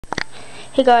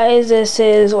Hey guys, this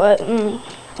is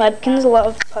webkinz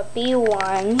Love Puppy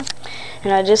 1,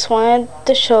 and I just wanted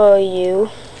to show you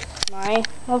my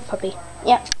love puppy.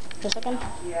 Yeah, just a second.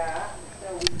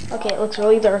 Okay, it looks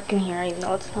really dark in here, even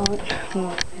though it's not.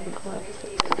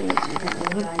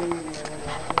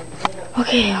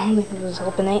 Okay, I don't think this is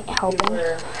helping.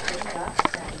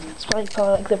 It's probably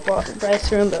like the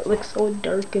brightest room, but it looks so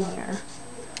dark in here.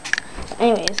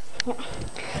 Anyways, yeah.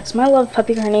 So my love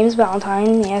puppy, her name's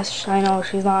Valentine. Yes, I know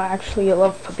she's not actually a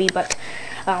love puppy, but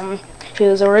she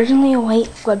was originally a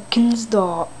white webkinz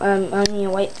dog. I mean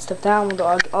a white stuffed animal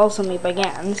dog, also made by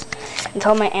Gans.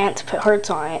 Until my aunt put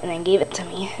hearts on it and then gave it to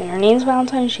me. And her name's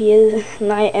Valentine. She is,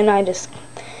 and I just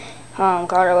got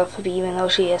her love puppy, even though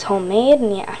she is homemade.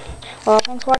 And yeah, well, thanks for watching.